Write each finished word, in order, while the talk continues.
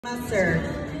Mustard.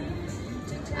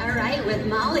 All right, with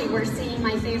Molly, we're seeing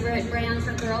my favorite brand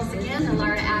for girls again, the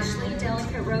Laura Ashley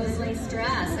Delicate Rose Lace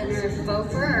Dress and her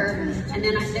faux fur. And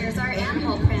then there's our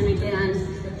animal print again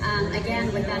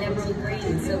with that emerald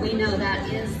green. So we know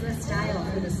that is the style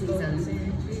for the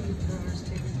season.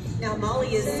 Now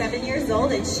Molly is 7 years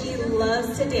old and she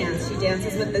loves to dance. She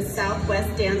dances with the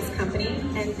Southwest Dance Company,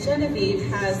 and Genevieve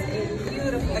has a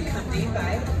beautiful accompanied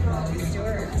by Molly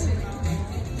Stewart.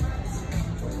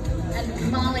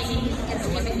 And Molly is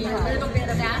giving you a little bit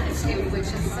of attitude, which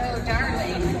is so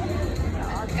darling.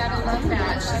 Gotta love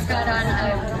that. She's got on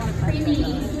a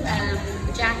creamy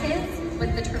jacket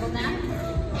with the turtleneck.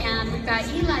 And we've got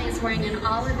Eli is wearing an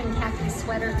olive and khaki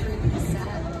sweater three-piece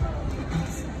set.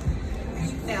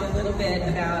 Now a little bit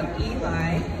about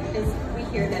Eli is we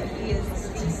hear that he is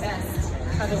the best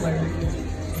cuddler.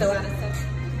 So out of such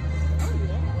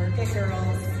work it,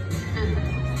 girls.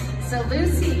 So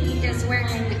Lucy is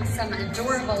wearing some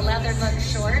adorable leather look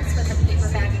shorts with a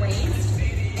paperback waist.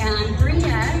 And Bria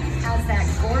has that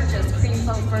gorgeous cream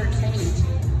faux fur cape.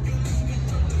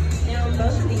 Now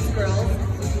both of these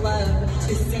girls love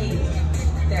to sing.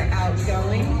 They're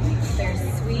outgoing, they're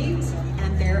sweet,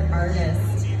 and they're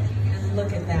artists. And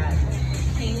look at that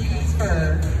pink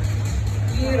fur.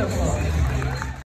 Beautiful.